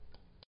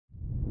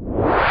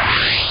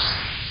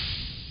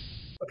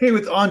Okay,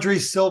 with Andre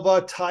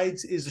Silva,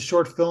 Tides is a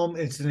short film.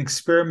 It's an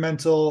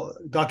experimental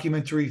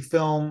documentary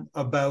film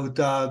about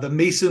the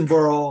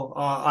Masonboro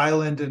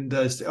Island and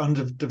the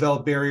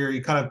undeveloped area.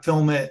 You kind of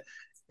film it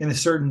in a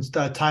certain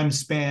time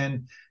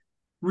span.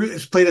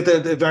 It's played at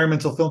the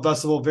Environmental Film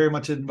Festival, very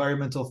much an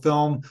environmental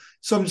film.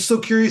 So I'm just so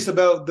curious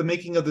about the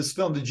making of this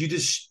film. Did you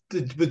just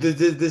did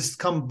this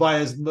come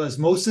by as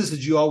osmosis?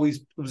 Did you always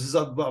was this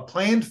a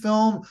planned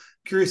film?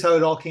 Curious how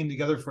it all came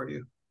together for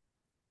you.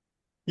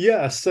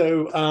 Yeah,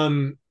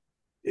 so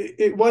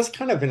it was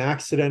kind of an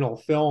accidental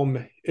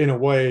film in a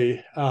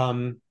way.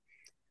 I've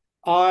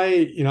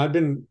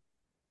been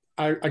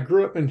I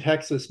grew up in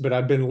Texas, but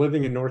I've been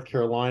living in North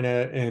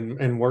Carolina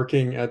and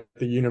working at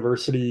the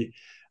university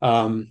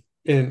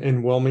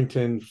in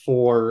Wilmington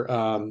for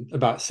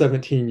about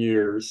 17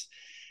 years.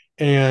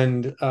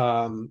 And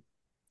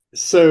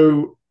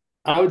so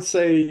I would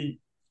say,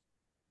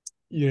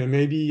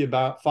 maybe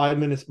about 5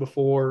 minutes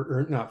before,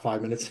 or not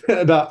 5 minutes,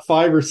 about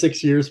 5 or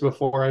 6 years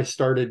before I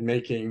started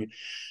making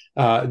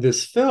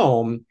this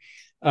film,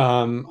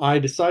 I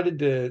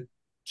decided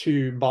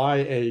to buy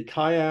a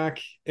kayak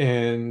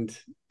and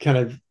kind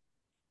of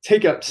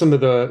take up some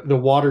of the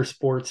water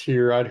sports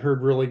here. I'd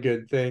heard really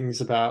good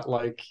things about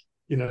like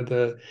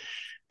the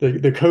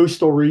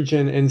coastal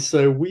region, and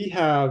so we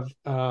have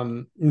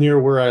near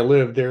where I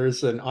live,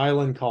 there's an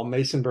island called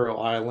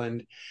Masonboro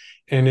Island,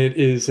 and it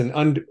is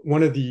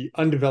one of the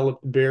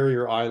undeveloped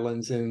barrier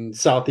islands in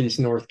southeast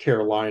North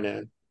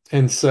Carolina.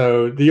 And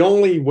so the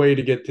only way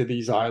to get to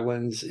these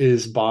islands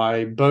is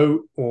by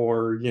boat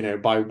or,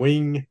 by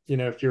wing,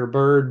 if you're a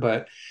bird.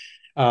 But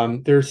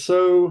they're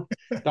so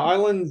the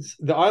islands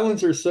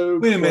are so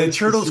Wait a minute, close to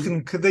turtles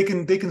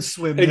sea. can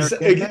swim there, can't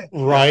they? Yeah,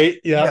 Right,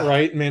 yeah, yeah.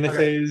 right. Okay,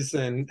 Manatees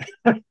and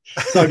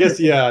so I guess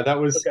yeah, that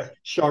was okay,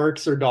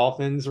 sharks or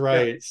dolphins, yeah.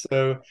 right?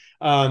 So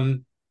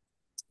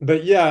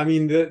but yeah, I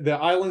mean the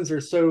islands are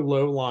so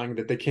low lying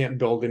that they can't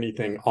build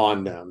anything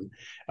on them.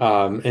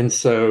 And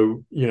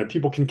so,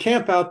 people can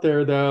camp out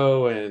there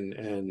though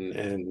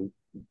and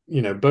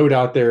boat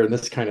out there and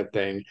this kind of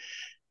thing.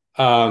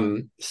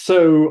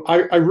 So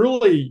I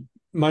really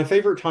my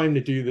favorite time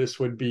to do this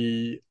would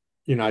be,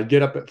 I'd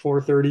get up at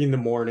 4:30 in the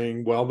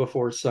morning, well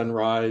before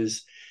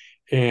sunrise,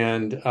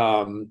 and get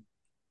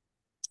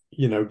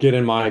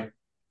in my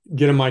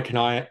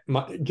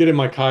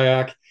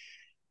kayak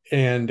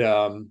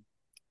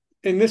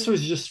and this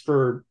was just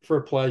for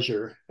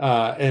pleasure.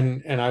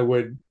 And I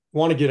would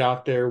want to get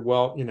out there,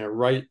 well, you know,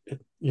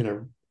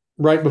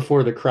 right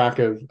before the crack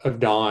of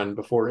dawn,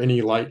 before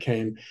any light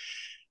came.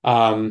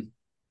 Um,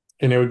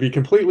 and it would be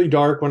completely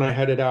dark when I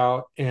headed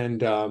out,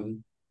 and I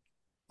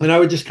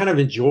would just kind of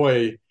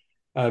enjoy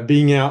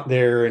being out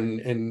there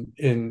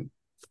and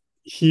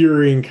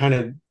hearing kind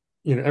of,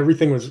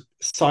 everything was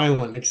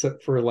silent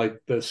except for like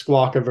the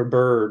squawk of a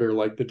bird or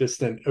like the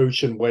distant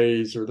ocean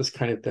waves or this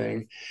kind of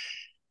thing.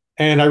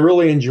 And I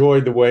really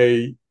enjoyed the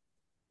way,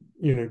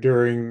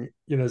 during,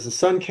 as the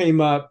sun came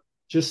up,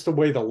 just the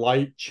way the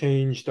light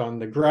changed on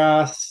the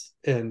grass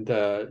and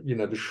the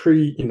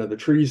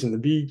trees and the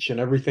beach and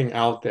everything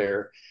out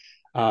there.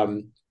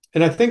 And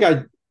I think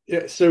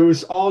so it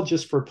was all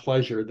just for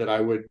pleasure that I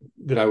would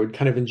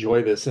kind of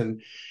enjoy this.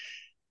 And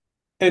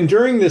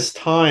during this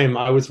time,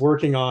 I was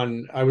working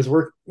on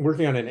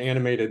an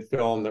animated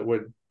film that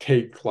would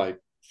take like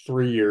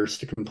 3 years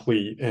to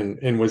complete,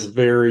 and was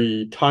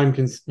very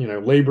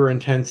labor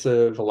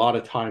intensive, a lot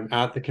of time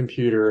at the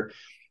computer,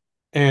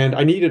 and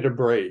I needed a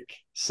break.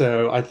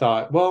 So I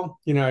thought, well,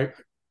 I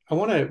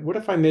want to. What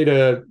if I made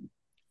a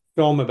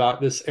film about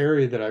this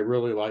area that I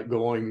really like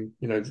going,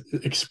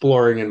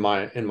 exploring in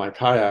my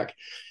kayak,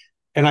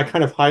 and I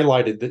kind of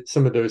highlighted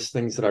some of those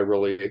things that I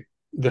really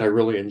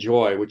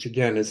enjoy, which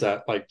again is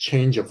that like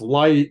change of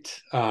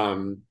light,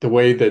 the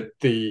way that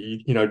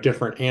the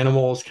different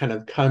animals kind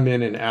of come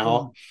in and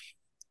out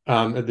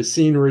Mm. of the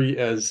scenery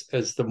as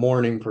the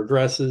morning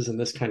progresses and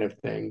this kind of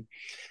thing.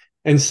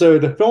 And so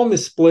the film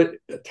is split.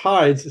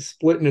 Tides is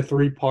split into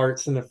three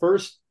parts, and the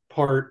first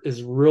part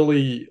is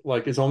really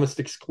like is almost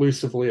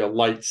exclusively a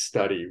light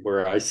study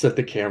where I set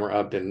the camera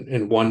up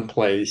in one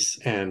place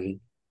and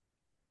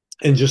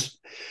just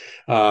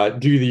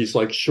do these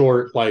like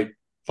short, like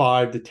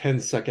 5 to 10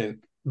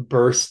 second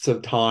bursts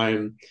of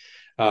time,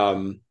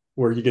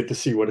 where you get to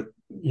see what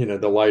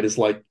the light is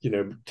like,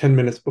 10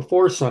 minutes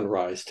before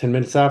sunrise, 10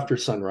 minutes after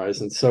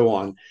sunrise, and so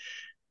on.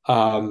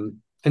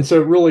 And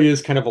so it really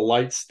is kind of a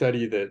light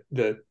study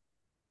that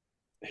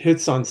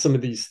hits on some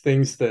of these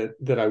things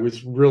that I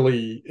was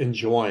really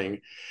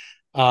enjoying.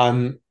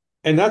 Um,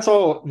 and that's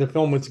all the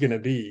film was going to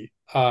be.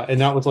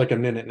 And that was like a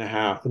minute and a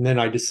half. And then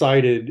I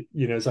decided,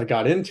 as I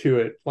got into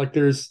it, like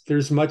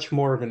there's much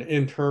more of an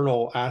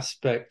internal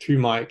aspect to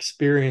my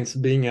experience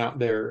being out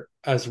there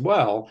as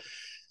well.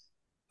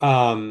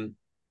 Um,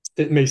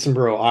 at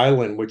Masonboro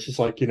Island, which is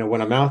like,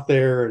 when I'm out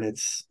there and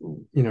it's,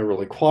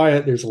 really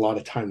quiet, there's a lot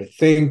of time to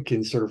think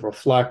and sort of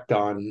reflect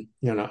on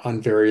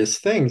various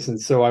things. And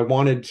so I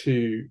wanted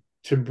to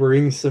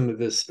bring some of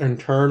this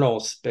internal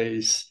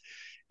space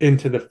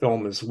into the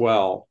film as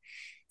well.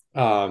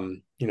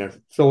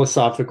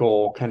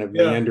 philosophical kind of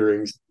Yeah.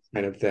 meanderings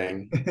kind of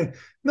thing.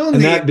 No And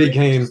need. that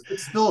became,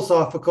 It's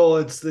philosophical.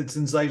 It's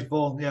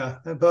insightful. Yeah.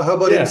 But how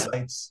about yeah,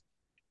 insights?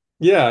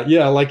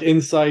 yeah, like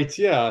insights.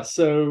 Yeah.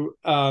 So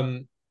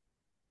that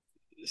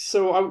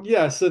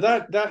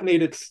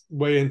made its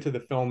way into the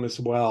film as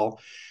well.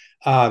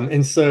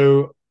 And so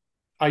You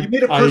I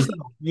made it I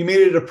personal. You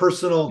made it a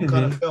personal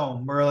kind of mhm,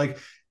 film where like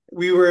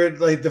we were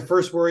like the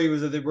first worry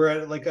was that they were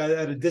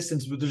at a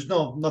distance, but there's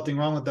nothing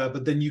wrong with that.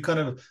 But then you kind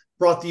of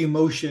brought the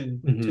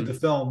emotion to the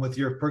mhm. film with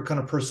your kind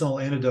of personal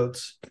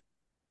anecdotes.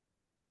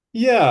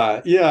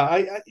 Yeah.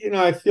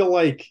 I feel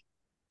like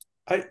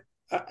I,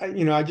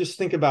 I just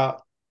think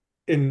about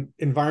in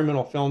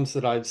environmental films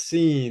that I've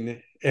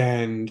seen,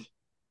 and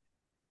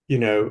you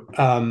know,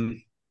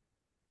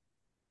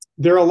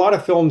 there are a lot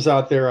of films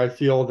out there I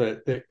feel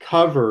that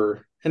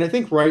cover, and I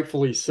think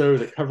rightfully so,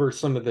 that cover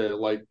some of the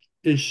like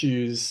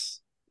issues,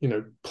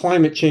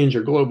 climate change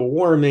or global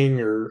warming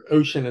or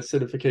ocean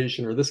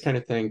acidification or this kind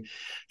of thing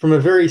from a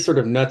very sort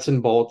of nuts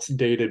and bolts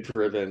data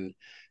driven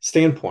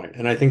standpoint.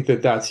 And I think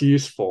that that's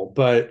useful.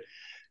 But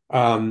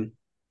um,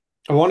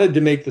 I wanted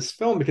to make this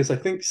film because I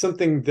think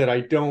something that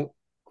I don't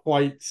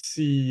quite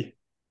see,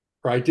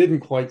 or I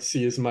didn't quite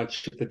see as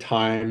much at the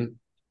time,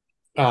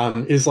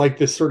 is like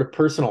this sort of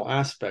personal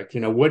aspect.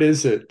 What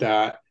is it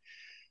that,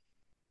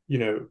 you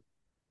know,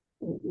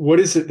 what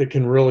is it that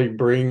can really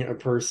bring a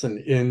person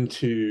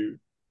into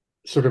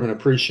sort of an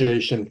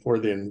appreciation for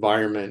the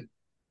environment,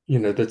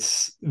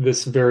 that's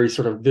this very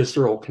sort of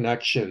visceral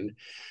connection.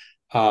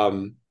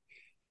 Um,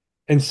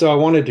 and so I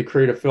wanted to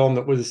create a film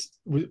that was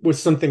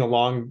something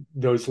along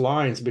those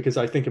lines, because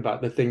I think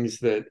about the things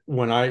that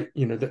when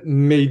that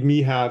made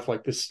me have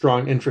like this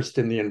strong interest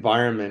in the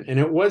environment. And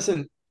it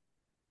wasn't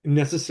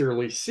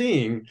necessarily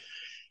seeing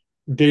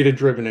data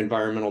driven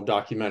environmental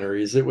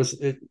documentaries.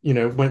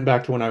 It went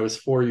back to when I was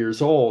 4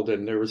 years old,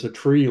 and there was a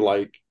tree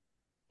like,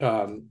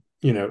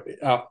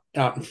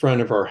 out in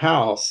front of our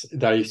house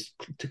that I used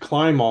to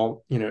climb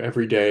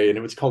every day. And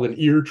it was called an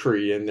ear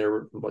tree. And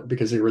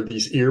because there were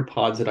these ear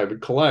pods that I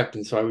would collect.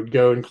 And so I would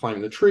go and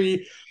climb the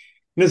tree.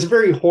 And it's a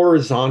very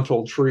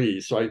horizontal tree.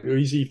 So it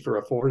was easy for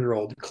a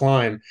 4-year-old to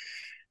climb.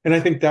 And I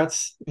think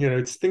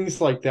it's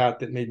things like that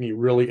that made me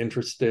really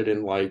interested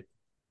in like,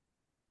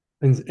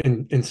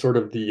 in sort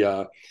of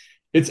the,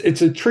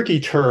 it's a tricky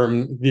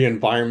term, the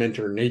environment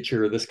or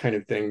nature, this kind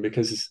of thing,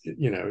 because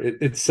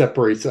it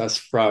separates us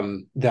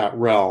from that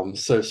realm.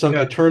 So a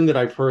Yeah. term that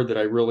I've heard that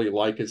I really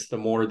like is the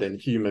more than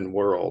human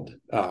world,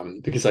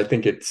 because I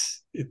think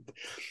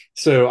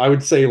so I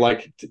would say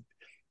like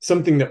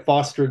something that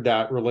fostered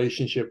that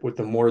relationship with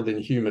the more than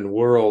human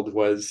world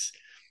was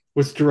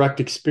direct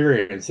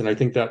experience. And I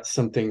think that's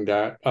something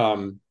that,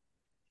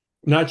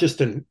 not just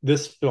in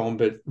this film,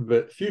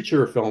 but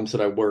future films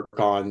that I work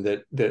on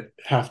that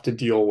have to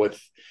deal with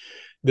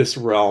this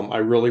realm, I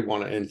really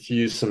want to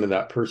infuse some of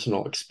that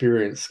personal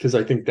experience, because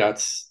I think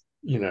that's,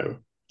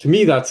 to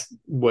me, that's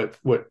what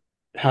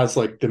has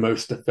like the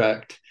most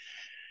effect.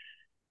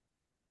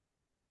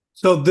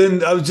 So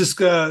then I was just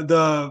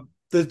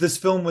this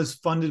film was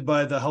funded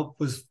by the help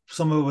was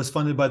some of it was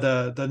funded by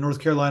the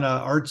North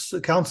Carolina Arts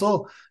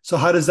Council. So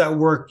how does that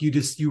work?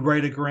 You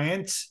write a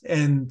grant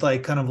and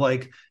like kind of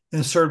like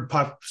a certain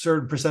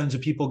percentage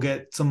of people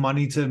get some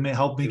money to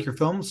help make your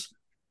films.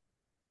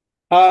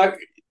 Uh,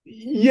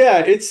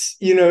 yeah,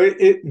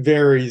 it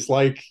varies.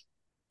 Like,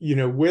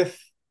 with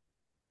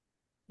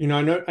I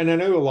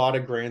know a lot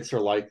of grants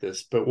are like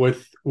this, but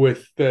with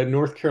the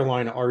North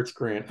Carolina Arts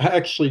Grant,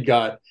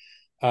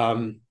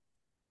 um,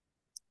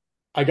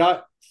 I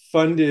got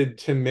funded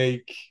to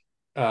make,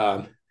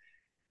 um,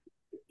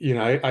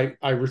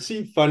 I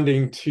received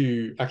funding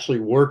to actually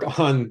work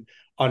on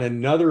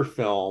another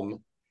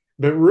film,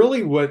 but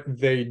really what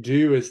they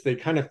do is they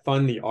kind of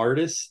fund the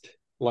artist,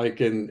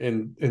 like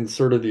in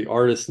sort of the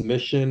artist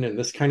mission and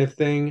this kind of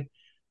thing,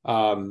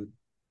 um,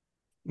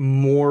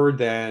 more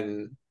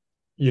than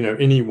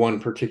any one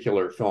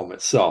particular film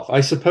itself.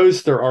 I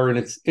suppose there are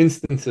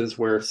instances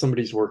where if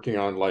somebody's working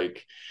on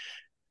like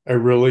a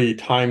really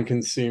time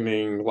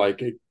consuming,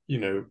 like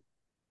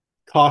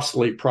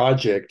costly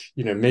project,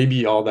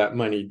 maybe all that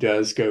money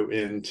does go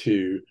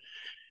into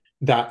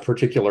that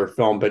particular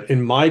film. But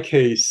in my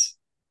case,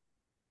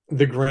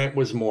 the grant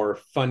was more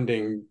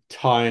funding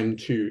time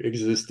to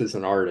exist as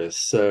an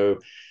artist. So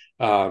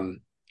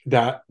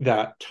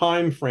that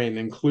time frame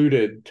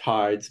included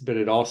Tides, but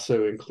it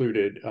also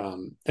included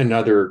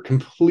another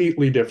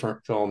completely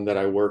different film that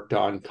I worked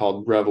on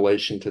called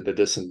Revelation to the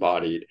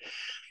Disembodied.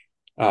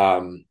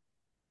 Um,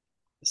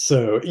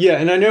 so yeah,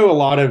 and I know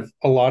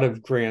a lot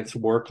of grants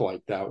work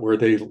like that, where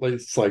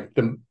it's like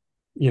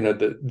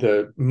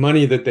the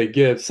money that they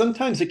give.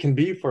 Sometimes it can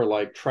be for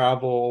like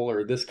travel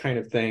or this kind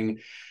of thing,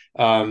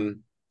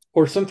 um,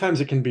 or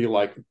sometimes it can be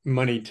like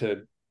money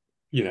to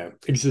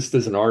exist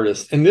as an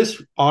artist. And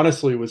this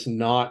honestly was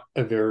not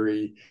a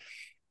very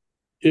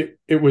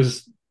it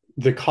was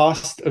the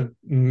cost of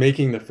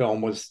making the film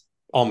was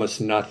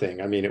almost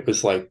nothing. I mean, it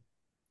was like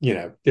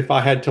if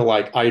I had to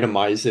like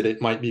itemize it,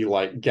 it might be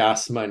like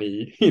gas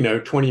money,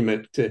 20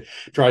 minutes to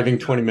driving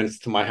Yeah. 20 minutes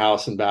to my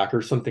house and back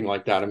or something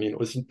like that. I mean,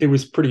 it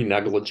was pretty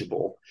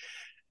negligible.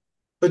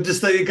 But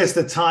just I guess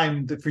the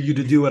time for you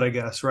to do it, I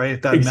guess, right?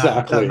 If that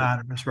Exactly.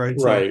 matters, right?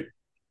 So Right.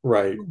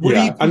 Right. what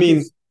do you Yeah. I teach at,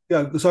 mean,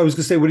 yeah, so I was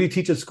gonna say, what do you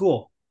teach at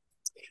school?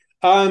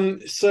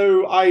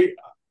 so I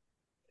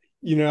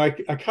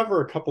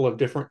cover a couple of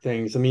different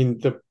things. I mean,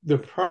 the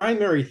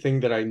primary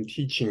thing that I'm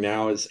teaching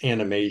now is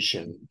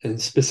animation,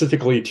 and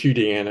specifically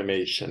 2D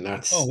animation. Oh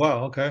That's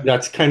wow, okay.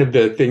 that's kind of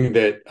the thing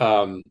that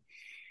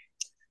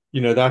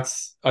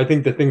that's I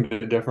think the thing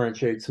that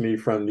differentiates me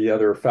from the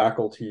other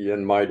faculty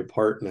in my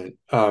department.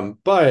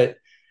 But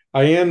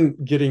I am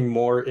getting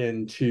more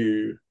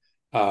into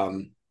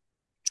an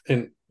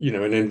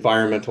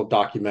environmental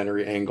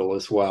documentary angle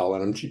as well.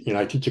 And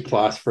I teach a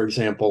class, for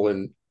example,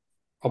 and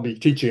I'll be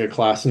teaching a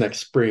class next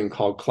spring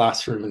called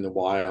Classroom in the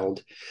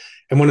Wild.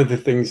 And one of the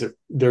things that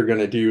they're going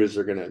to do is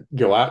they're going to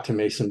go out to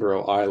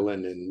Masonboro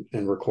Island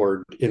and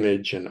record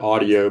image and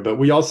audio. But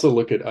we also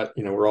look at,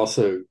 we're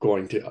also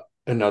going to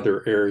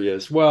another area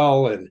as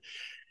well. And,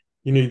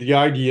 the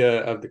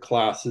idea of the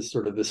class is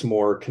sort of this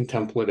more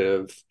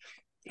contemplative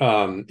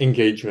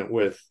engagement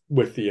with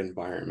the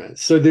environment.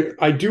 So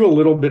I do a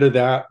little bit of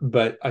that,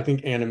 but I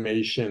think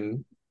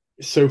animation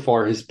so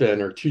far has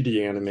been, or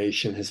 2D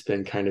animation has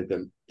been kind of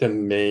the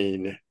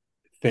main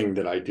thing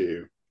that I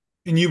do.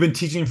 And you've been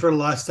teaching for the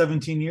last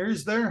 17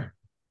 years there?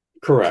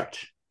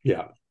 Correct.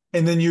 Yeah.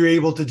 And then you're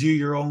able to do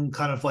your own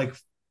kind of like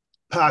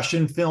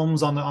passion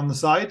films on the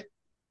side?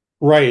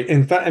 Right.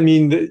 In fact, I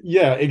mean,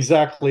 yeah,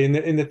 exactly.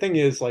 And the thing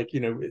is, like,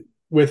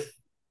 with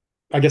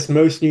I guess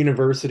most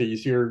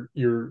universities,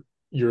 you're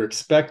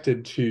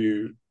expected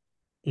to,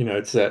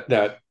 it's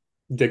that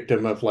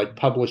dictum of like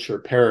publish or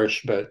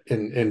perish, but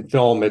in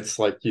film, it's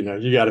like,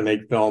 you got to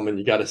make film and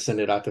you got to send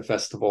it out to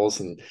festivals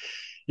and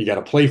you got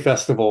to play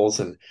festivals,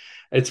 and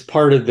it's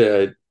part of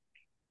the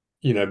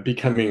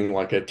becoming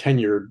like a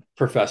tenured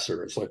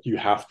professor. It's like you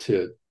have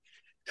to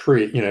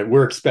create,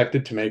 we're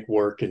expected to make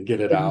work and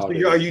get it So out are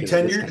and you this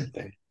kind tenured? of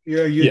thing.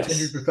 Are you a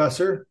tenured Yes.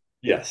 professor?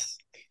 Yes.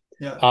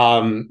 Yeah.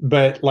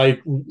 But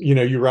like,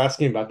 you were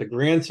asking about the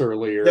grants Yeah.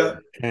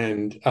 earlier,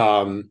 and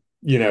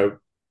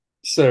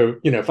so,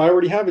 if I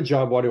already have a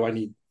job, why do I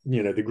need,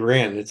 the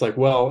grant? It's like,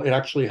 well, it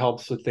actually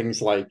helps with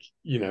things like,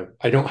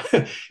 I don't,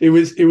 it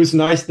was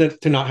nice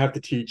to not have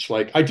to teach.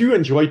 Like, I do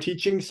enjoy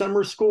teaching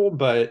summer school,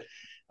 but,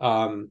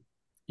 um,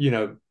 you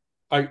know,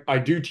 I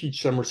do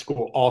teach summer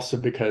school also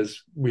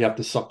because we have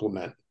to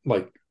supplement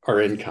like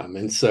our income.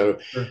 And so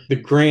Sure. the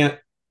grant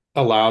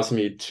allows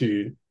me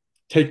to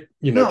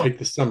No. take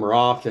the summer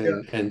off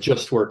Yeah. and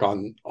just work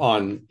on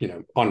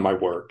my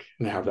work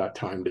and have that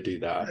time to do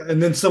that.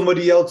 And then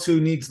somebody else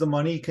who needs the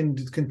money can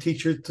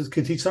teach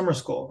can teach summer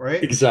school,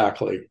 right?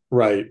 Exactly.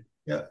 Right.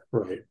 Yeah.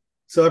 Right.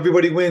 So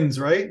everybody wins,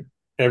 right?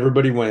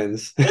 Everybody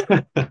wins.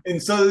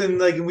 And so then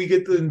like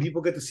and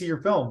people get to see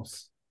your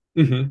films.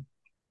 hmm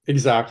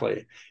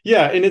Exactly.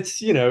 Yeah, and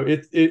it's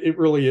it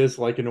really is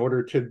like in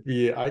order to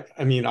be I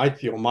mean I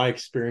feel my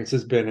experience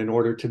has been in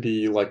order to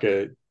be like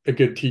a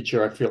good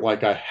teacher, I feel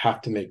like I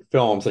have to make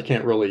films. I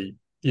can't really,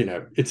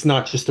 it's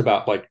not just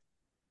about like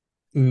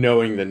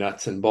knowing the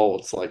nuts and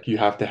bolts. Like you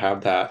have to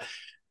have that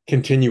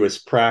continuous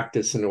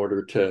practice in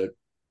order to,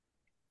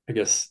 I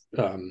guess,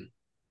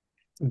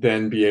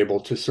 then be able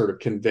to sort of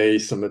convey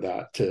some of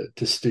that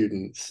to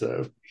students.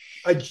 So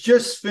I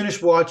just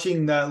finished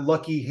watching that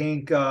Lucky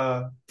Hank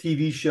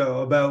TV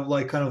show about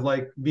like kind of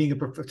like being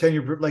a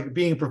tenure, like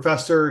being a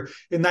professor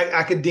in that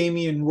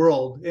academian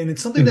world, and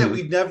it's something that mhm.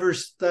 we never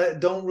that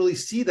don't really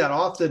see that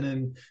often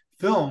in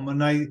film.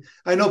 And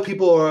I know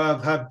people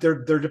have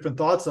their different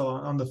thoughts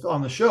on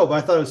the show, but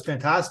I thought it was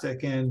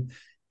fantastic and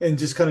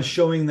just kind of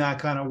showing that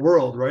kind of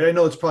world, right? I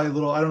know it's probably a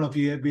little. I don't know if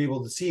you'd be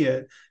able to see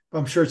it, but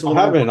I'm sure it's a I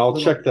little haven't. I'll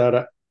little. check that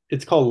out.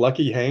 It's called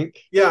Lucky Hank.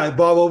 Yeah,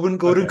 Bob Okay.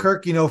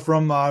 Odenkirk,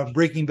 from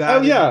Breaking Oh Bad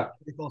and yeah.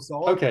 Better Call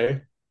Saul.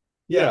 Okay.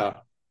 Yeah, Yeah.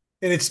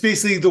 and it's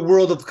basically the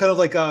world of kind of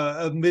like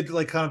a mid,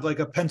 like kind of like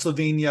a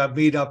Pennsylvania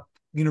made up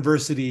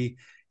university,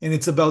 and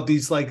it's about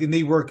these like, and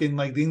they work in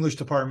like the English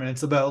department.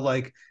 It's about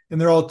like, and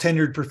they're all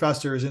tenured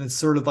professors, and it's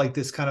sort of like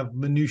this kind of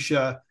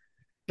minutia,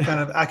 kind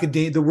of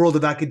academia, the world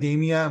of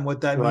academia and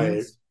what that Right.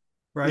 means,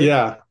 right?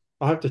 Yeah.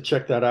 I'll have to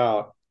check that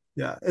out.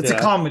 Yeah, it's a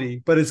Yeah.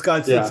 comedy, but it's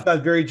Yeah.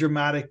 got very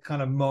dramatic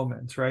kind of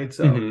moments, right?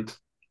 So hmm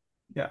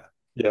yeah.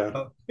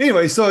 Yeah.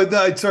 Anyway, so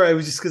sorry, I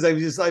was just because I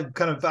was just I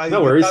kind of No I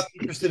got worries.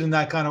 interested in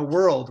that kind of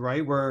world,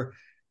 right? Where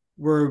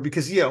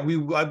because yeah,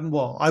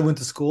 I went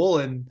to school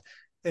and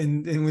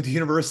went to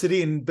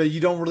university, and but you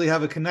don't really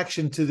have a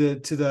connection to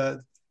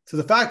the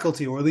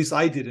faculty, or at least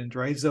I didn't,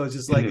 right? So it's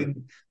just like, Mhm.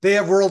 and they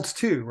have worlds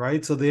too,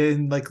 right? So they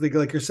and like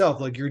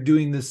yourself, like you're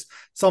doing this,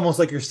 it's almost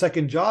like your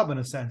second job in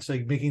a sense,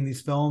 like making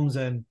these films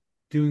and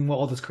doing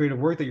all this creative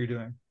work that you're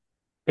doing.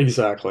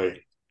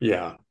 Exactly.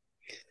 Yeah.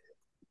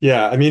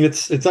 Yeah. I mean,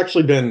 it's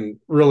actually been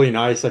really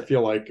nice. I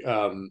feel like,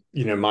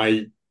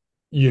 my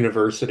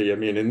university, I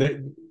mean,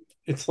 and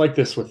it's like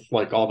this with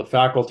like all the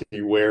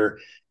faculty where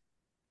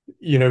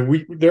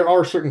we there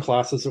are certain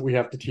classes that we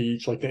have to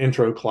teach, like the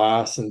intro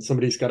class, and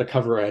somebody's got to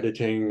cover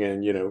editing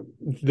and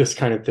this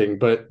kind of thing.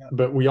 But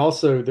Yeah. we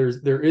also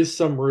there is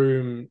some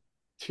room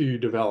to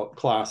develop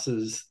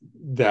classes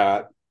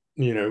that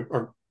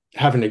are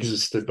haven't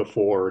existed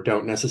before,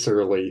 don't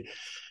necessarily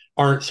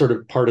aren't sort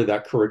of part of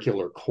that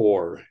curricular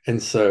core.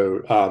 And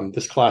so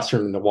this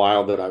classroom in the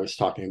wild that I was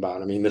talking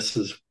about, I mean, this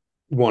is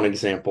one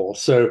example.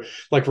 So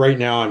like right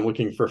now, I'm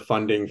looking for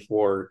funding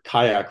for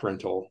kayak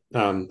rental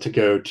to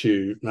go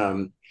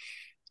to.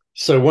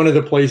 So one of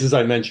the places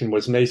I mentioned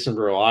was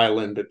Masonboro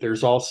Island, but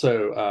there's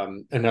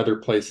also another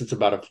place that's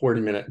about a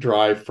 40-minute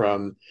drive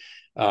from,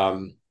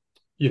 from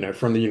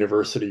the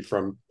university,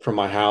 from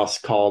my house,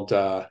 called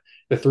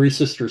the Three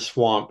Sisters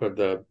Swamp of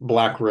the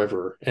Black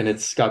River, and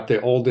it's got the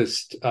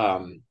oldest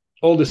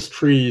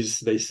trees,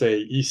 they say,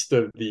 east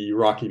of the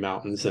Rocky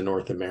Mountains in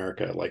North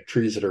America, like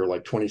trees that are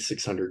like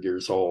 2,600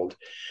 years old.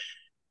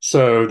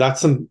 So that's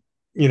some,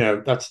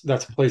 that's a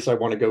place I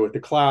want to go with the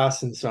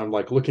class. And so I'm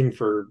like looking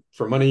for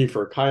money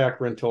for a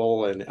kayak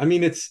rental. And I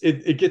mean, it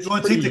gets You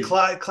want to take the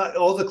pretty, class?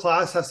 All the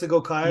class has to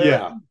go kayak.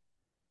 yeah,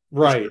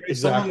 right,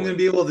 Is someone going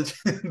to exactly. be able to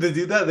to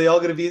do that? They all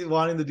going to be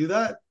wanting to do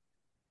that?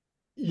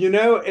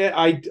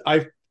 I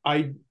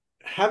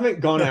haven't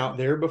gone out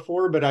there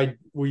before, but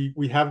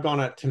we have gone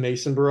out to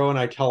Masonboro, and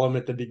I tell them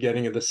at the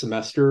beginning of the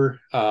semester,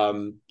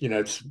 I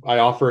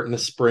offer it in the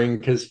spring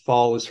because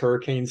fall is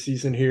hurricane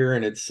season here,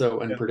 and it's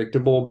so Yeah.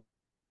 unpredictable.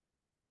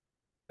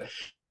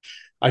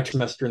 I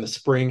semester in the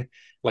spring,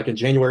 like in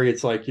January,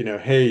 it's like,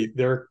 hey,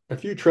 there are a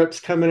few trips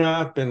coming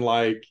up, and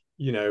like,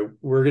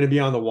 we're going to be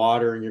on the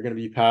water and you're going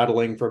to be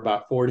paddling for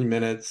about 40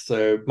 minutes.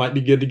 So it might be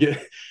good to get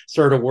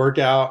start a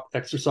workout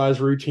exercise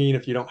routine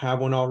if you don't have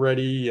one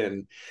already.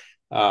 And,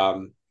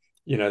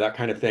 that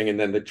kind of thing. And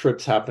then the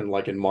trips happen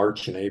like in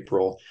March and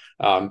April.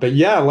 But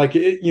yeah, like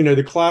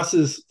the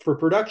classes for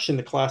production,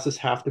 the classes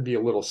have to be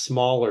a little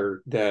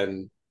smaller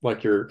than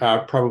like your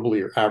probably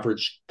your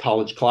average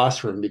college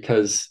classroom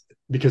because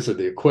of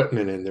the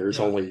equipment, and there's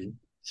Yeah. only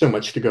so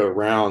much to go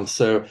around.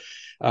 So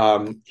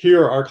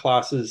here our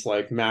classes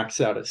like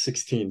max out at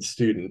 16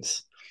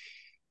 students.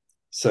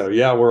 So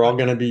yeah, we're all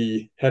going to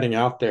be heading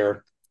out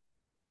there.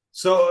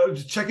 So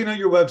checking out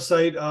your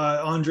website,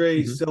 Mhm.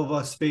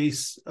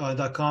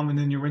 andresilvaspace.com, and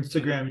then your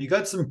Instagram, you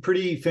got some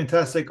pretty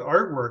fantastic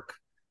artwork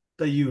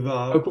that you've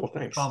Oh, cool.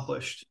 Thanks.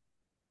 accomplished.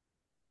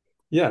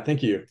 Yeah,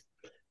 thank you.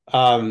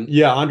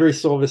 Yeah,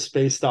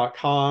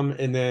 andresilvaspace.com.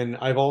 And then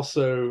I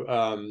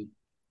also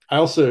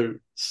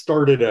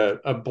started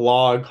a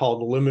blog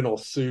called Liminal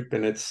Soup,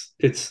 and it's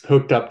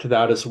hooked up to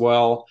that as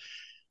well.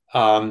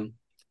 Um,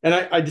 and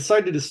I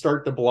decided to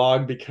start the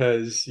blog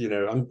because,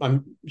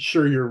 I'm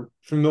sure you're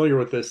familiar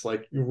with this,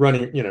 like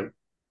running,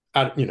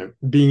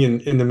 being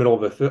in the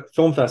middle of a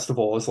film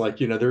festival is like,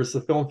 there's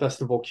the film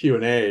festival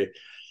Q&A,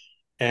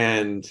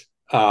 and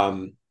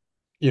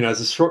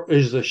as a short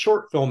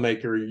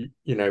filmmaker,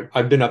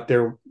 I've been up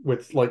there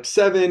with like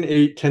 7,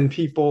 8, 10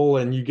 people,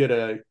 and you get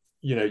a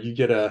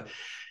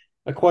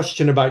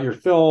question about your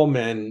film,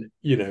 and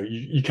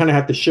you kind of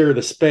have to share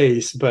the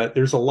space, but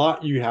there's a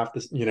lot you have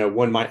to,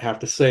 one might have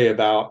to say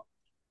about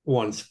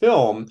one's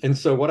film. And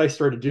so what I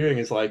started doing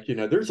is like,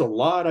 there's a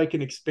lot I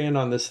can expand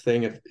on this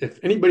thing. If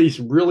anybody's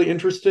really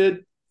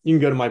interested, you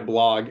can go to my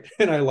blog,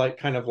 and I like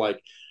kind of like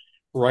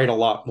write a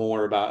lot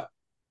more about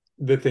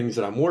the things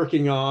that I'm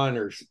working on,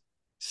 or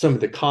some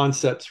of the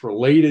concepts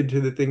related to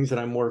the things that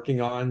I'm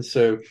working on.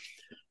 So,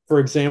 for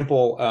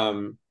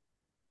example,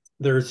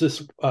 there's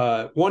this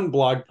one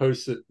blog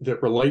post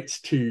that relates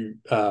to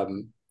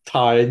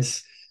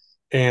tides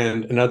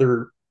and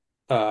another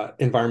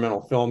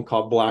environmental film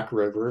called Black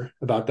River,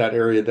 about that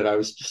area that I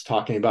was just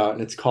talking about.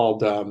 And it's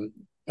called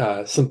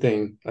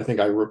something, I think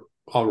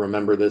I'll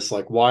remember this,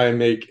 like why I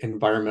make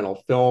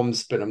environmental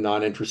films, but I'm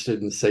not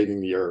interested in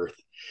saving the earth.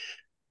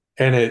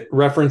 And it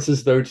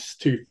references those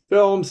two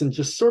films and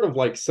just sort of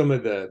like some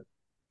of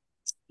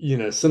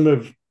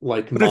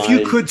like But if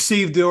you my could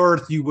save the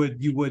earth, you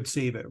would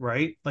save it,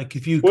 right? Like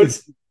if you could,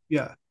 what's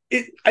yeah.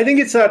 I think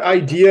it's that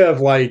idea of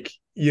like,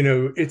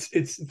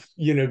 it's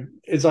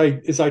as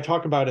I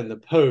talk about in the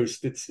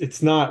post,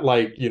 it's not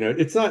like,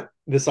 it's not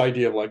this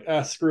idea of like,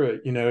 screw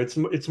it,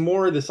 it's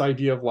more this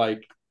idea of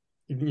like,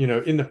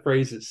 in the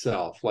phrase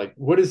itself, like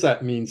what does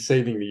that mean,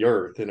 saving the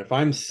earth? And if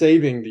I'm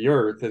saving the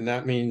earth, then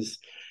that means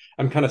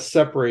I'm kind of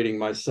separating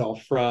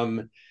myself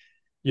from,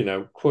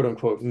 quote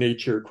unquote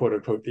nature, quote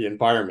unquote the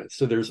environment.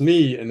 So there's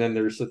me, and then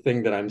there's the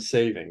thing that I'm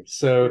saving.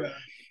 So Yeah.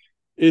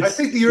 I it's,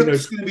 think the earth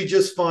is going to be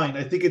just fine.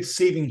 I think it's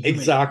saving humanity,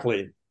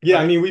 exactly. Yeah, I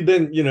right? mean, we've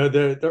been,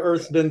 the Yeah.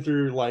 Earth's been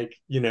through like,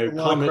 A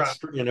lot of crap.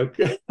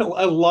 comets,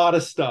 a lot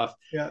of stuff.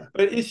 Yeah.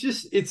 But it's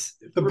just it's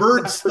The for that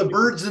birds, the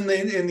particular, birds and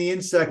the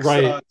insects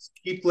right.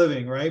 keep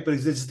living, right? But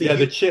it's the Yeah,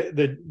 the human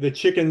chick the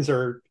chickens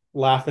are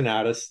laughing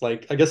at us.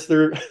 Like I guess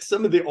they're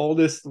some of the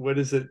oldest, what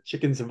is it,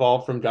 chickens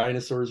evolved from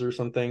dinosaurs or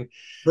something.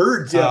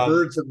 birds. Yeah, Um,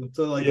 birds.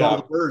 So like all yeah,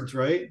 the birds,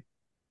 right?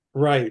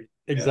 right,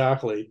 Yeah.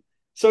 exactly.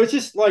 So it's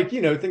just like,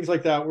 things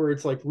like that where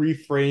it's like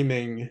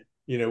reframing,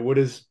 what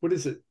is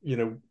it,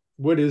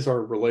 what is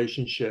our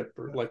relationship,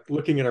 or like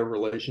looking at our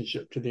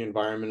relationship to the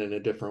environment in a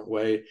different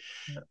way.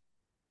 Yeah.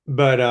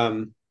 But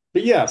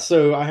yeah,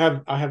 so I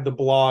have the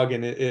blog,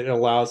 and it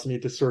allows me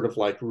to sort of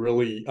like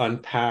really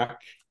unpack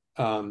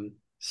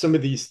some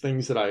of these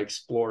things that I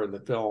explore in the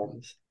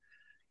films.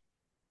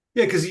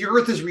 Yeah, because the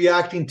Earth is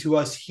reacting to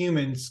us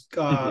humans,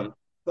 Hmm.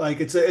 like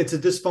it's a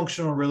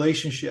dysfunctional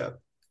relationship,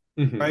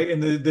 Hmm. right?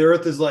 And the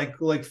Earth is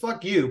like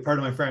fuck you,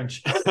 pardon my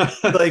French.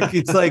 Like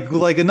it's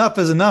like enough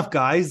is enough,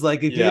 guys.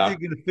 Like if you're either Yeah,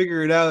 gonna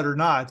figure it out or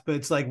not, but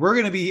it's like I'm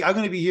gonna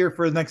be here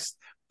for the next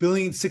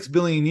 6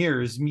 billion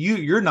years.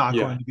 You're not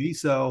going yeah, to be,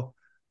 so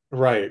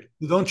right.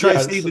 don't try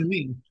Yeah, it's saving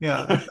me.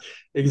 Yeah.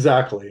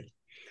 exactly,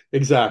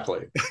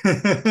 exactly.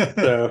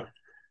 So,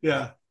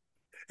 Yeah.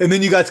 And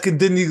then you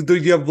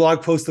have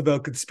blog posts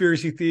about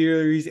conspiracy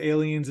theories,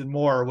 aliens, and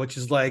more, which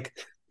is like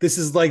this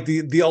is like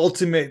the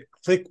ultimate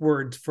click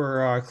word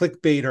for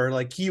clickbait, or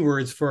like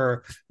keywords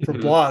for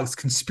mhm. blogs.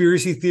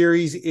 Conspiracy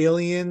theories,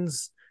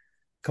 aliens.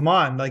 Come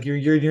on, like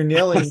you're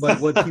nailing like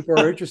what people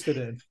are interested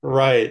in.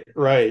 Right,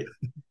 right.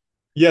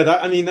 Yeah,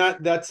 that I mean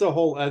that's a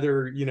whole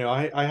other,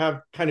 I have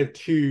kind of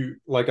two,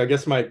 like I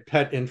guess my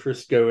pet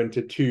interests go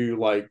into two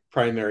like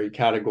primary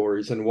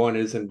categories, and one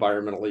is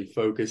environmentally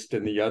focused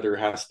and the other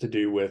has to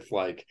do with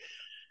like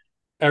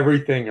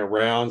everything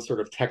around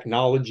sort of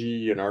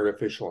technology and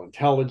artificial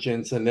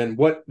intelligence, and then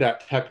what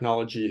that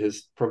technology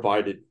has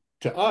provided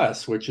to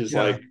us, which is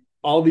Yeah, like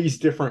all these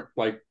different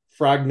like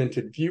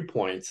fragmented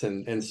viewpoints,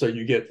 and so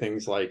you get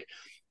things like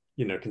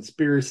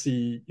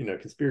conspiracy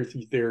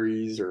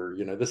theories, or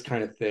this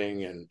kind of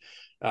thing, and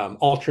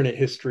alternate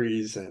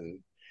histories, and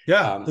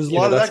yeah. There's a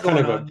lot of that's that kind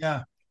going of a on.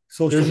 Yeah,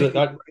 social there's a media.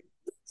 that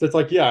so it's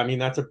like, yeah, I mean,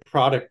 that's a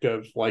product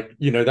of like,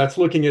 that's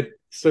looking at,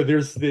 so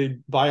there's the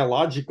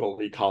biological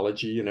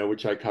ecology,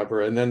 which I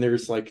cover, and then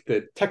there's like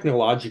the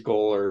technological,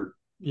 or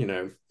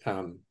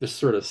this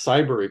sort of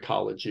cyber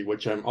ecology,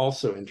 which I'm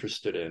also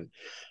interested in.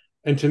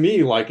 And to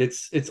me, like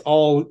it's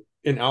all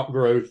an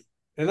outgrowth,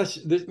 and that's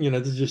this,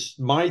 this is just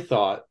my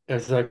thought,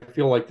 as I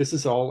feel like this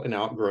is all an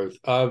outgrowth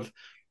of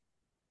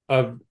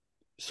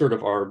sort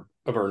of our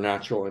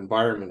natural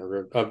environment,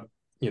 or of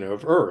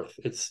of Earth.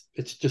 It's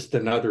just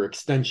another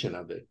extension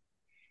of it,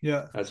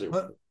 Yeah, as it.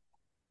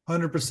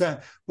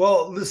 100%.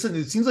 Well, listen,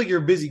 it seems like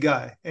you're a busy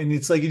guy, and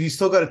it's like you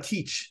still got to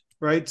teach,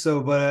 right?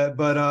 So,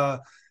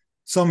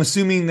 so I'm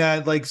assuming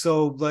that like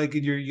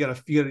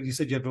you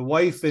said you have a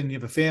wife and you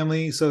have a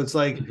family, so it's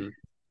like Mhm.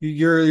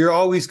 you're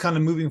always kind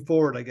of moving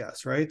forward, I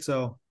guess, right?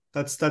 So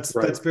that's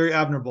Right. very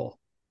admirable.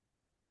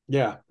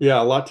 Yeah. Yeah.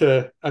 A lot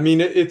to, I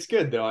mean, it's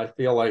good though. I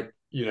feel like,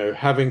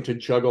 having to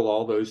juggle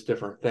all those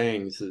different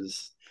things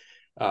is,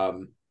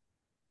 um,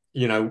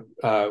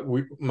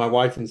 my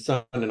wife and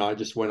son and I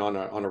just went on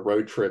a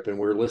road trip, and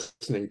we are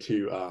listening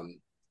to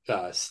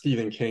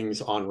Stephen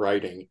King's On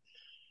Writing.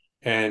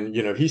 And,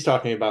 he's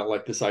talking about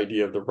like this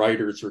idea of the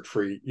writer's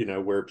retreat,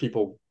 where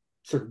people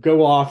sort of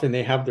go off and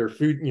they have their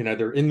food,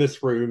 they're in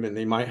this room and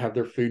they might have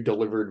their food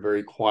delivered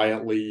very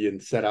quietly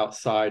and set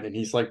outside. And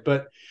he's like,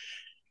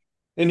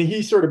 and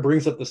he sort of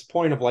brings up this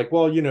point of like,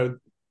 well,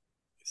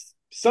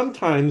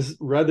 sometimes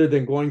rather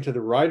than going to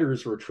the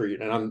writer's retreat,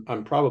 and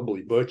I'm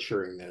probably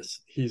butchering this,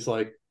 he's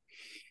like,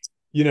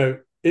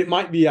 it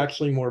might be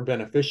actually more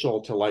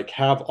beneficial to like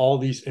have all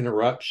these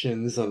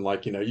interruptions, and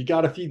like, you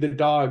got to feed the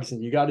dogs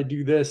and you got to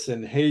do this,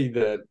 and hey,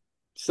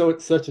 so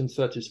it's such and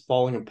such is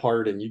falling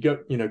apart, and you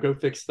go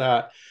fix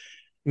that.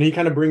 And he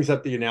kind of brings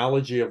up the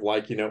analogy of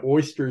like,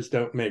 oysters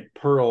don't make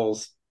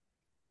pearls,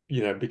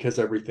 because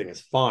everything is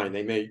fine.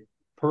 They make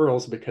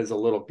pearls because a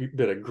little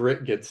bit of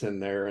grit gets in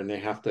there, and they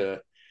have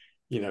to,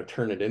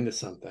 turn it into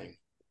something.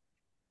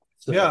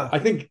 So Yeah, I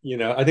think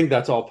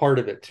that's all part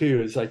of it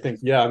too. Is I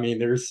think, yeah, I mean,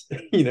 there's,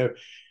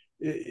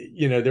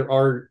 there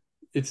are,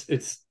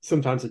 it's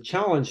sometimes a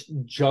challenge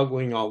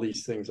juggling all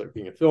these things, like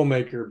being a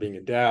filmmaker, being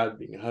a dad,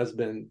 being a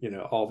husband,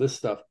 all this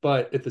stuff.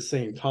 But at the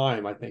same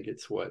time, I think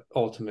it's what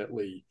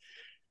ultimately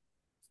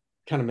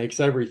kind of makes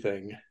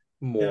everything yeah.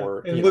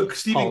 more, And look,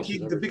 Stephen polishes King,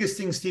 the everything. biggest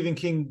thing Stephen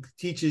King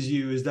teaches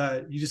you is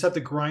that you just have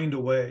to grind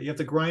away. You have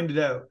to grind it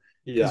out,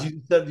 because Yeah,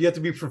 you have to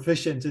be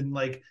proficient, and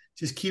like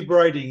just keep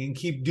writing and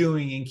keep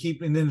doing and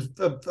and then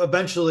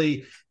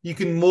eventually you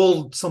can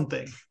mold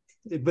something.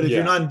 But if you're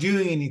yeah, not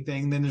doing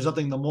anything, then there's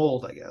nothing to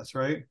mold, I guess,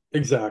 right?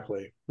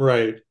 exactly.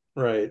 Right,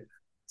 right.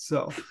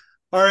 So,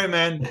 all right,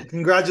 man.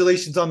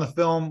 Congratulations on the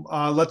film.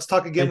 Let's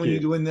talk again Thank when you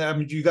you. do in there. I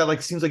mean, you got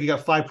like seems like you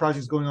got 5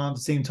 projects going on at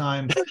the same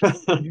time.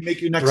 When you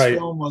make your next Right.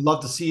 film, I'd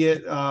love to see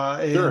it.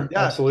 And Sure,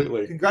 yeah,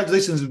 absolutely.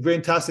 congratulations.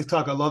 Fantastic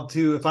talk. I'd love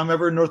to, if I'm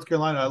ever in North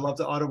Carolina, I'd love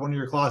to audit one of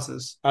your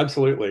classes.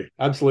 Absolutely.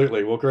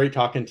 Absolutely. Well, great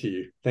talking to you.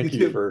 You Thank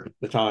you too. for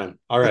the time.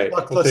 All right.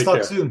 Well, Let's take talk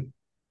care. soon.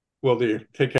 Will do. Take care.